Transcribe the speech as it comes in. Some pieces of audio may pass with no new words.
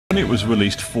When it was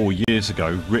released 4 years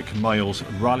ago, Rik Mayall's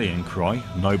rallying cry,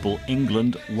 Noble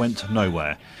England, went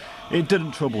nowhere. It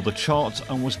didn't trouble the charts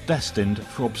and was destined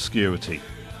for obscurity.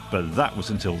 But that was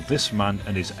until this man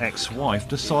and his ex-wife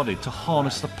decided to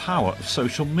harness the power of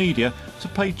social media to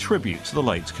pay tribute to the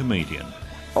late comedian.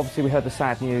 Obviously we heard the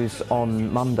sad news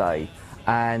on Monday,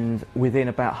 and within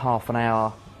about half an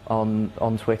hour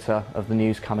on Twitter of the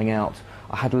news coming out,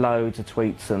 I had loads of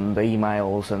tweets and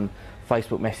emails and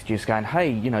Facebook messages going,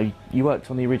 hey, you know, you worked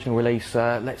on the original release,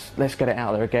 let's get it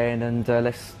out there again, and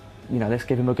let's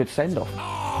give him a good send-off.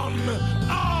 On,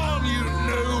 you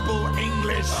noble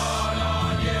English!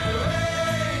 On you,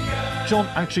 England! John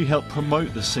actually helped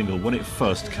promote the single when it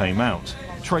first came out.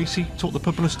 Tracy took the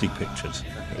publicity pictures.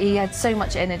 He had so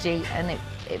much energy, and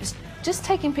it was just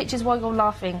taking pictures while you're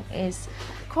laughing is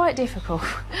quite difficult,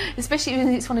 especially when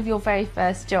it's one of your very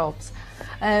first jobs.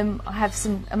 I have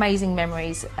some amazing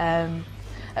memories.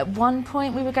 At one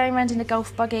point we were going around in a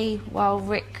golf buggy while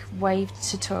Rik waved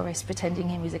to tourists pretending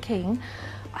he was a king.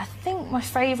 I think my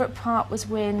favourite part was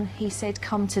when he said,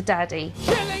 "Come to Daddy."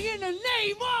 Killing in the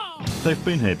name of! They've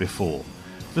been here before.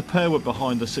 The pair were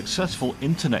behind the successful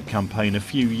internet campaign a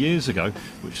few years ago,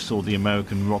 which saw the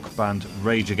American rock band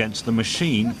Rage Against the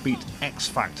Machine beat X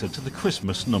Factor to the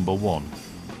Christmas #1.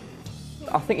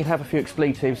 I think he'd have a few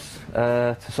expletives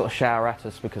to sort of shower at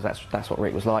us, because that's what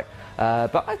Rik was like.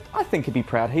 But I think he'd be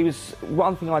proud.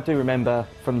 One thing I do remember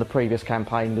from the previous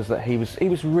campaign was that he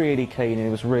was really keen and he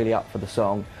was really up for the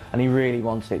song, and he really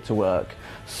wanted it to work.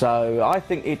 So I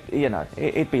think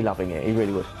he'd be loving it. He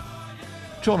really would.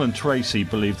 John and Tracy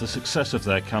believe the success of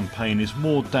their campaign is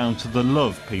more down to the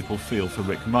love people feel for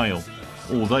Rik Mayall.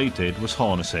 All they did was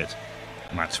harness it.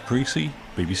 Matt Tracy,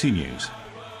 BBC News.